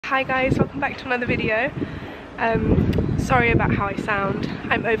Hi guys, welcome back to another video. Sorry about how I sound.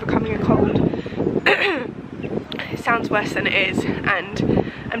 I'm overcoming a cold. It sounds worse than it is,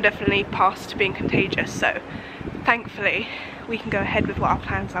 and I'm definitely past being contagious, so thankfully we can go ahead with what our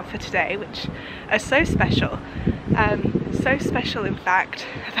plans are for today, which are so special. So special in fact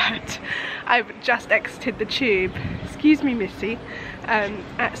that I've just exited the tube, excuse me Missy,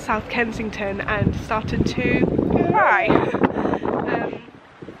 at South Kensington and started to cry.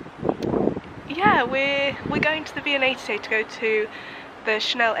 Yeah, we're going to the V&A today to go to the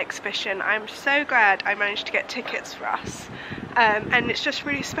Chanel exhibition. I'm so glad I managed to get tickets for us, and it's just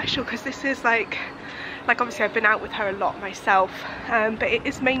really special because this is like obviously I've been out with her a lot myself, but it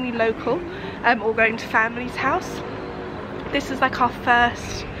is mainly local, or going to family's house. This is like our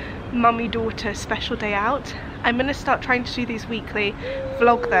first mummy-daughter special day out. I'm going to start trying to do these weekly,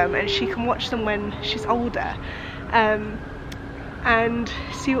 vlog them, and she can watch them when she's older, and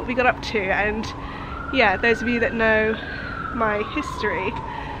see what we got up to. And yeah, those of you that know my history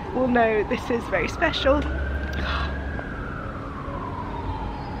will know this is very special.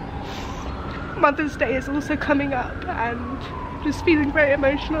 Mother's Day is also coming up and just feeling very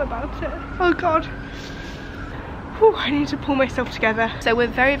emotional about it. Oh god. Whew, I need to pull myself together. So we're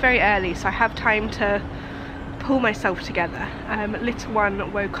very early, so I have time to pull myself together. Little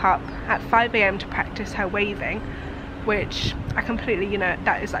one woke up at 5 AM to practice her waving, which I completely, you know,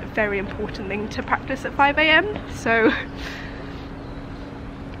 that is like very important thing to practice at 5 AM, so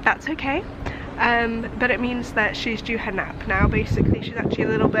that's okay. But it means that she's due her nap now. Basically she's actually a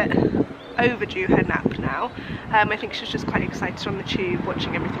little bit overdue her nap now. I think she was just quite excited on the tube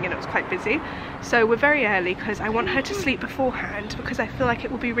watching everything, and it was quite busy, so we're very early because I want her to sleep beforehand, because I feel like it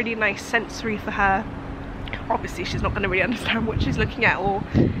will be really nice sensory for her. Obviously she's not going to really understand what she's looking at or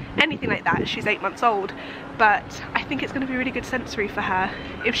anything like that, she's 8 months old, but I think it's going to be really good sensory for her.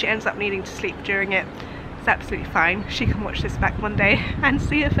 If she ends up needing to sleep during it, it's absolutely fine. She can watch this back one day and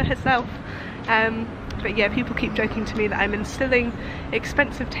see it for herself. But yeah, people keep joking to me that I'm instilling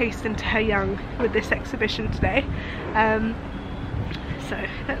expensive taste into her young with this exhibition today, so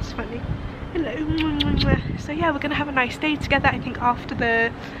that's funny. Hello. So yeah, we're gonna have a nice day together. I think after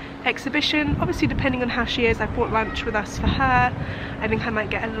the exhibition, obviously depending on how she is, I've brought lunch with us for her. I think I might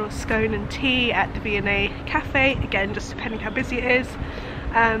get a little scone and tea at the V&A cafe, again just depending how busy it is.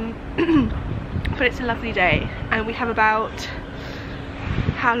 But it's a lovely day, and we have about,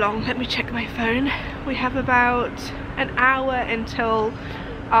 how long? Let me check my phone. We have about an hour until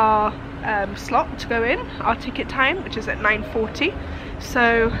our slot to go in, our ticket time, which is at 9:40.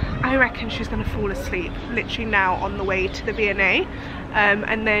 So I reckon she's going to fall asleep literally now on the way to the V&A,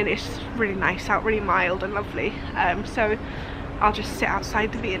 and then it's really nice out, really mild and lovely, so I'll just sit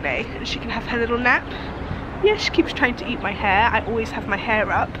outside the V&A and she can have her little nap. Yeah, she keeps trying to eat my hair. I always have my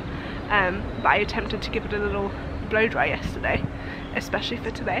hair up, but I attempted to give it a little blow dry yesterday, especially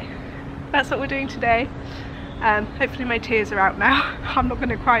for today. That's what we're doing today. Hopefully my tears are out now. I'm not going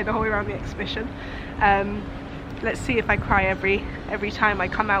to cry the whole way around the exhibition. Let's see if I cry every time I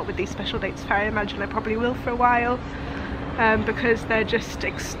come out with these special dates fair. I imagine I probably will for a while, because they're just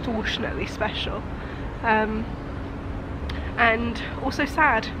extortionately special. And also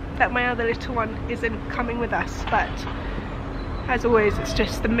sad that my other little one isn't coming with us, but as always it's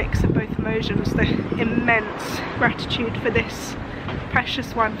just the mix of both emotions, the immense gratitude for this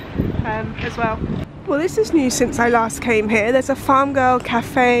precious one as well. Well, this is new since I last came here. There's a farm girl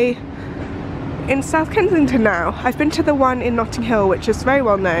cafe in South Kensington now. I've been to the one in Notting Hill, which is very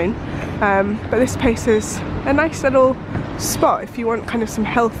well known, but this place is a nice little spot if you want kind of some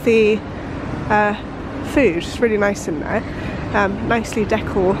healthy food. It's really nice in there. Nice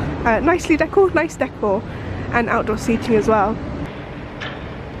decor, and outdoor seating as well.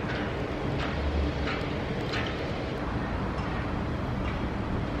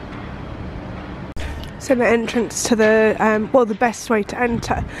 So the entrance to the, well, the best way to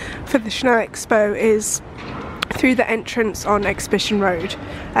enter for the Chanel Expo is through the entrance on Exhibition Road.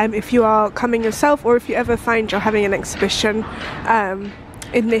 If you are coming yourself, or if you ever find you're having an exhibition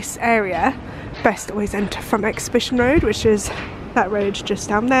in this area, best always enter from Exhibition Road, which is that road just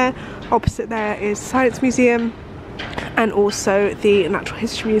down there. Opposite there is Science Museum and also the Natural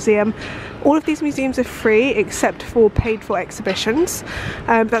History Museum. All of these museums are free except for paid for exhibitions.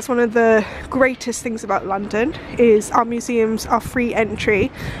 That's one of the greatest things about London, is our museums are free entry,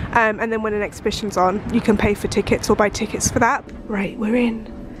 and then when an exhibition's on you can pay for tickets or buy tickets for that. Right, we're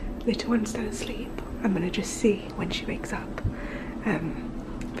in. Little one's still asleep. I'm gonna just see when she wakes up.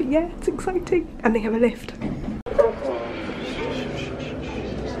 But yeah, it's exciting, and they have a lift.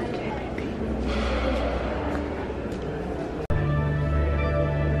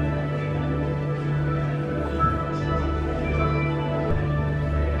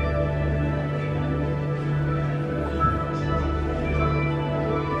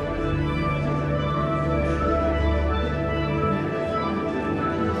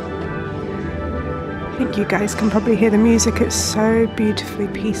 think you guys can probably hear the music. It's so beautifully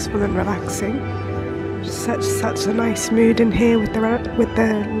peaceful and relaxing. Such a nice mood in here with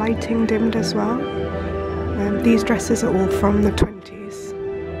the lighting dimmed as well. These dresses are all from the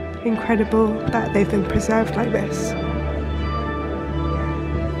 20s. Incredible that they've been preserved like this.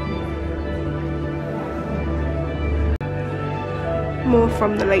 More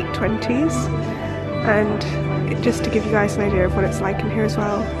from the late 20s, and just to give you guys an idea of what it's like in here as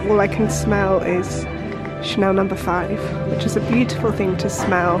well, all I can smell is Chanel No. 5, which is a beautiful thing to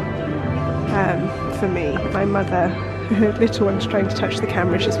smell for me. My mother, her little one's trying to touch the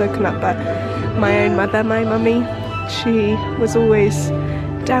camera, she's woken up, but my own mother, my mummy, she was always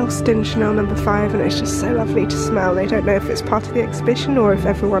doused in Chanel No. 5, and it's just so lovely to smell. I don't know if it's part of the exhibition or if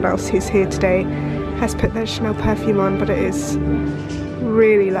everyone else who's here today has put their Chanel perfume on, but it is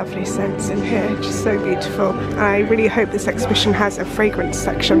really lovely scents in here, just so beautiful. I really hope this exhibition has a fragrance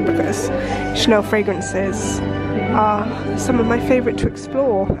section, because Chanel fragrances are some of my favourite to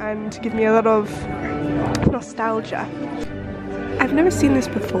explore and give me a lot of nostalgia. I've never seen this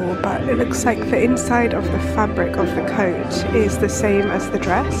before, but it looks like the inside of the fabric of the coat is the same as the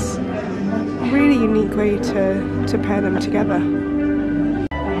dress. Really unique way to pair them together.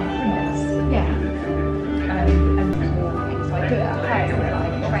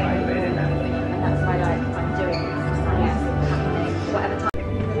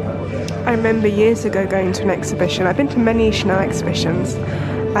 I remember years ago going to an exhibition. I've been to many Chanel exhibitions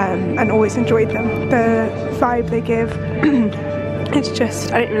and always enjoyed them. The vibe they give, it's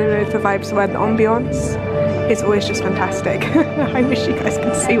just, I don't really know if the vibe's the word, the ambiance is always just fantastic. I wish you guys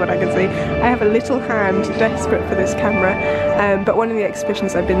could see what I can see. I have a little hand desperate for this camera, but one of the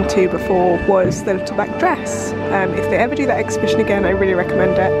exhibitions I've been to before was the Little Black Dress. If they ever do that exhibition again, I really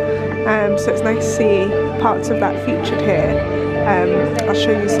recommend it. So it's nice to see parts of that featured here. I'll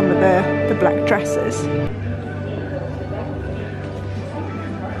show you some of the black dresses.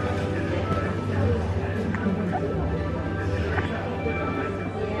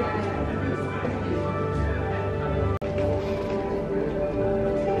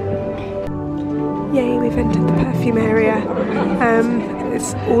 Yay, we've entered the perfume area.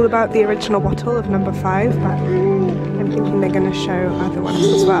 It's all about the original bottle of No. 5, but I'm thinking they're going to show other ones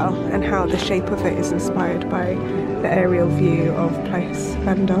as well, and how the shape of it is inspired by the aerial view of Place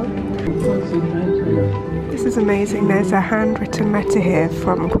Vendôme. This is amazing. There's a handwritten letter here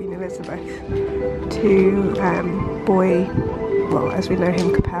from Queen Elizabeth to boy, well, as we know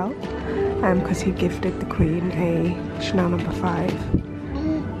him, Capel, because he gifted the Queen a Chanel No. 5.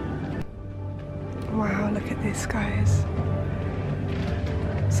 Wow, look at this, guys.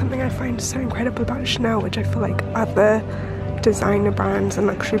 Something I find so incredible about Chanel, which I feel like other designer brands and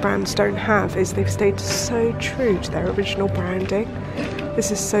luxury brands don't have, is they've stayed so true to their original branding. This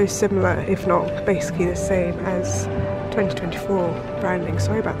is so similar, if not basically the same as 2024 branding.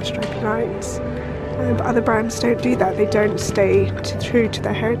 Sorry about the stripy lines. But other brands don't do that. They don't stay true to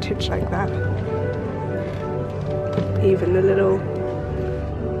their heritage like that. Even the little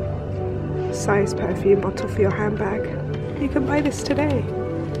size perfume bottle for your handbag. You can buy this today.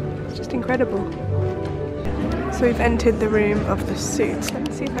 It's just incredible. So we've entered the room of the suits. Let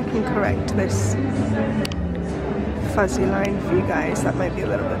me see if I can correct this fuzzy line for you guys. That might be a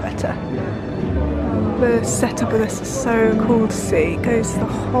little bit better. The setup of this is so cool to see. It goes the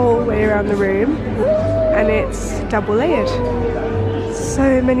whole way around the room, and it's double layered.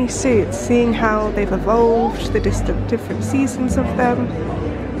 So many suits, seeing how they've evolved, the different seasons of them.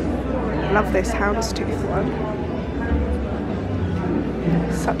 Love this houndstooth one.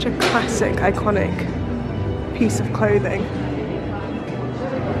 Such a classic, iconic piece of clothing.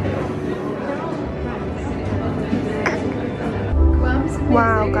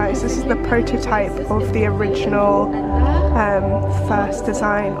 Wow, guys, this is the prototype of the original first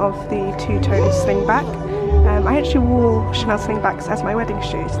design of the two-tone slingback. I actually wore Chanel slingbacks as my wedding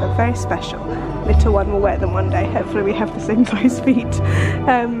shoes. They're very special. Little one will wear them one day. Hopefully we have the same size feet.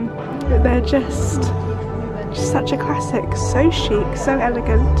 But they're just such a classic. So chic, so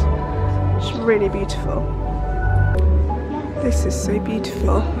elegant. It's really beautiful. This is so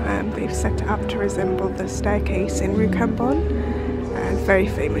beautiful. They've set it up to resemble the staircase in Rue Cambon. A very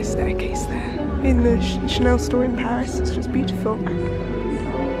famous staircase there in the Chanel store in Paris. It's just beautiful.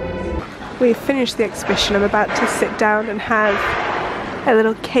 We've finished the exhibition. I'm about to sit down and have a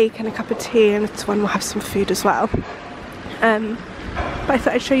little cake and a cup of tea, and this one will have some food as well. But I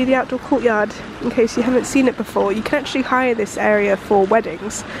thought I'd show you the outdoor courtyard in case you haven't seen it before. You can actually hire this area for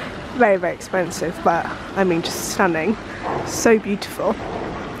weddings. Very, very expensive, but I mean just stunning. So beautiful.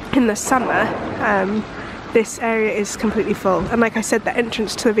 In the summer, this area is completely full. And like I said, the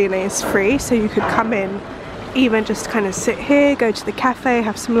entrance to the V&A is free, so you could come in, even just kind of sit here, go to the cafe,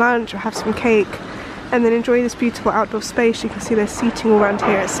 have some lunch or have some cake, and then enjoy this beautiful outdoor space. You can see there's seating all around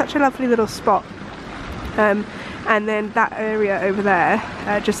here. It's such a lovely little spot. And then that area over there,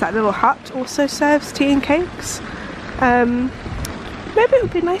 just that little hut, also serves tea and cakes. Maybe it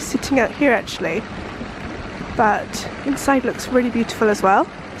would be nice sitting out here actually, but inside looks really beautiful as well,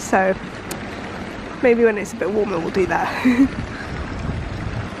 so maybe when it's a bit warmer we'll do that.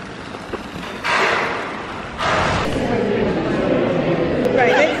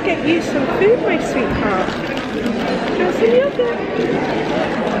 Right, let's get you some food, my sweetheart. Do you want some yogurt?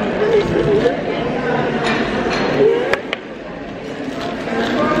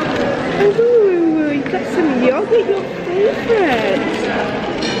 Ooh, you got some yogurt, your favourite.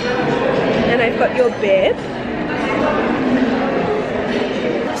 And I've got your bib.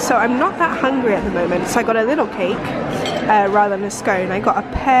 So I'm not that hungry at the moment, so I got a little cake rather than a scone. I got a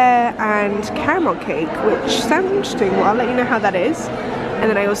pear and caramel cake, which sounds interesting. Well, I'll let you know how that is. And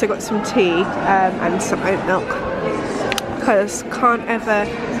then I also got some tea and some oat milk, because can't ever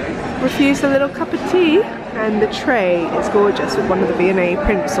refuse a little cup of tea. And the tray is gorgeous with one of the V&A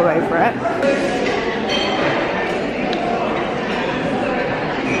prints all over it.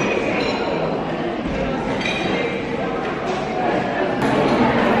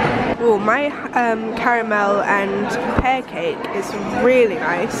 Oh, my caramel and pear cake is really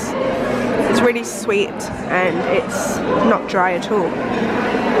nice. It's really sweet and it's not dry at all.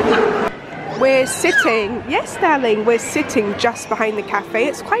 We're sitting, yes darling, we're sitting just behind the cafe.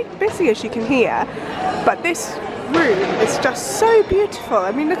 It's quite busy as you can hear, but this room is just so beautiful.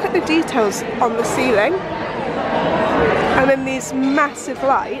 I mean, look at the details on the ceiling. And then these massive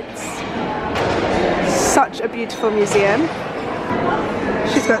lights. Such a beautiful museum.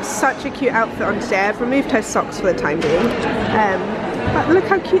 She's got such a cute outfit on today. I've removed her socks for the time being. But look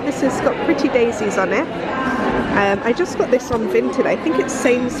how cute this is. It's got pretty daisies on it. I just got this on Vinted. I think it's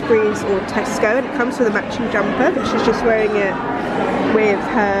Sainsbury's or Tesco, and it comes with a matching jumper, but she's just wearing it with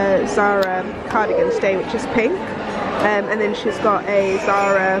her Zara cardigan today, which is pink. And then she's got a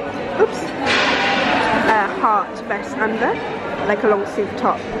Zara, heart vest under, like a long sleeve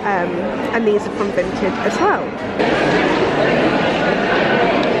top, and these are from Vinted as well.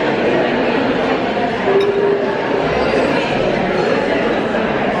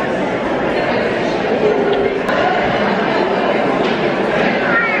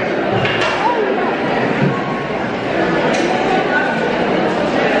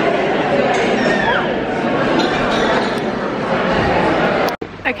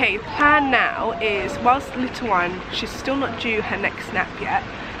 Okay, plan now is, whilst the little one, she's still not due her next nap yet.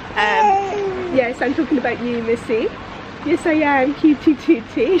 Yes, I'm talking about you, Missy. Yes, I am, cutie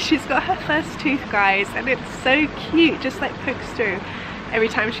tootie. She's got her first tooth, guys, and it's so cute, just like pokes through every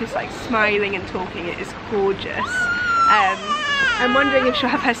time she's like smiling and talking. It is gorgeous. I'm wondering if she'll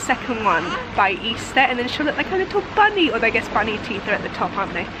have her second one by Easter, and then she'll look like a little bunny, or I guess bunny teeth are at the top,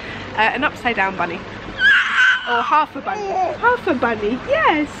 aren't they? An upside down bunny. Or half a bunny. Half a bunny.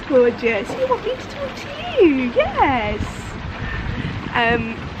 Yes, gorgeous. You want me to talk to you? Yes.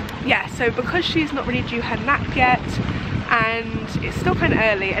 Yeah, so because she's not really due her nap yet, and it's still kind of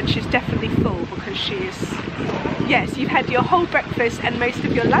early, and she's definitely full because she's, yes, you've had your whole breakfast and most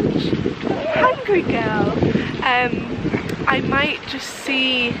of your lunch. Hungry girl. I might just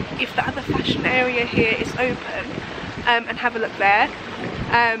see if the other fashion area here is open, and have a look there.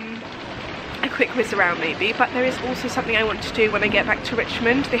 A quick whiz around maybe, but there is also something I want to do when I get back to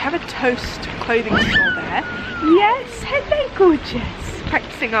Richmond. They have a Toast clothing store there. Yes, hello gorgeous.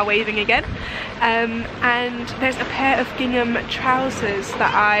 Practicing our waving again. And there's a pair of gingham trousers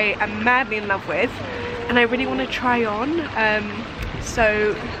that I am madly in love with, and I really want to try on.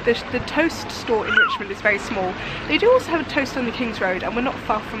 So the Toast store in Richmond is very small. They do also have a Toast on the King's Road, and we're not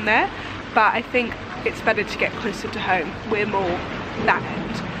far from there, but I think it's better to get closer to home. We're more that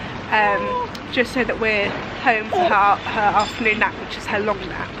end. Just so that we're home for her afternoon nap, which is her long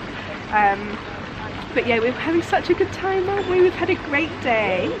nap. But yeah, we're having such a good time, aren't we? We've had a great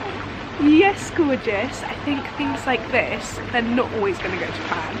day. Yes, gorgeous. I think things like this, they're not always going to go to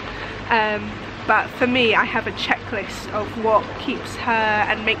plan. But for me, I have a checklist of what keeps her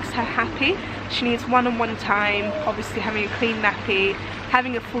and makes her happy. She needs one-on-one time, obviously having a clean nappy,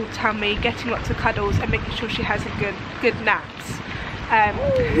 having a full tummy, getting lots of cuddles, and making sure she has a good naps.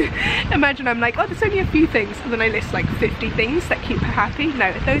 Imagine I'm like, oh, there's only a few things, and then I list like 50 things that keep her happy.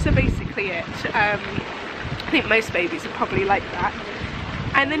 No, those are basically it. I think most babies are probably like that.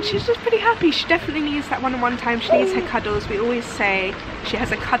 And then she's just pretty happy. She definitely needs that one-on-one time. She needs her cuddles. We always say she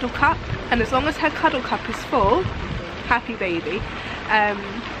has a cuddle cup, and as long as her cuddle cup is full, happy baby.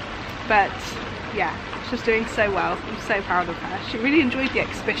 But yeah, she's doing so well. I'm so proud of her. She really enjoyed the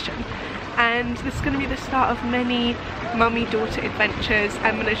exhibition, and this is going to be the start of many mummy-daughter adventures.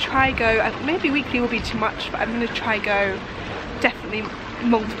 I'm going to try go, maybe weekly will be too much, but I'm going to try go definitely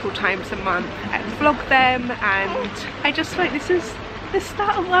multiple times a month and vlog them, and I just feel like this is the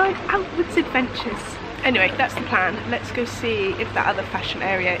start of our outwards adventures. Anyway, that's the plan. Let's go see if that other fashion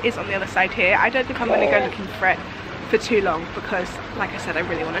area is on the other side here. I don't think I'm going to go looking for it for too long because, like I said, I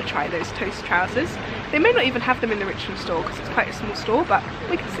really want to try those toast trousers. They may not even have them in the Richmond store because it's quite a small store, but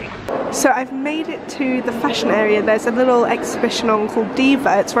we can see. So I've made it to the fashion area. There's a little exhibition on called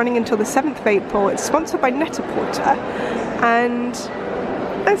Diva. It's running until the 7th of April. It's sponsored by Net-a-Porter, and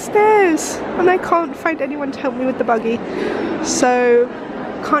there's stairs, and I can't find anyone to help me with the buggy, so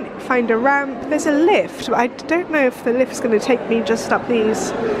can't find a ramp. There's a lift, but I don't know if the lift's going to take me just up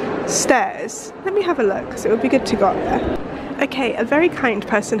these stairs. Let me have a look, because it would be good to go up there. Okay, a very kind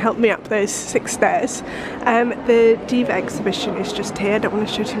person helped me up those 6 stairs. The Diva exhibition is just here. I don't want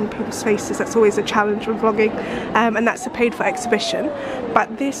to show too many people's faces, that's always a challenge when vlogging, and that's a paid for exhibition.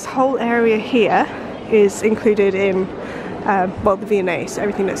 But this whole area here is included in well, the V&A, so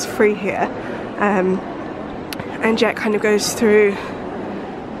everything that's free here. And yeah, it kind of goes through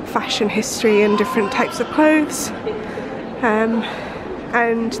fashion history and different types of clothes,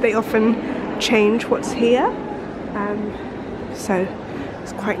 and they often change what's here, so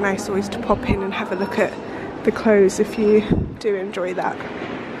it's quite nice always to pop in and have a look at the clothes if you do enjoy that.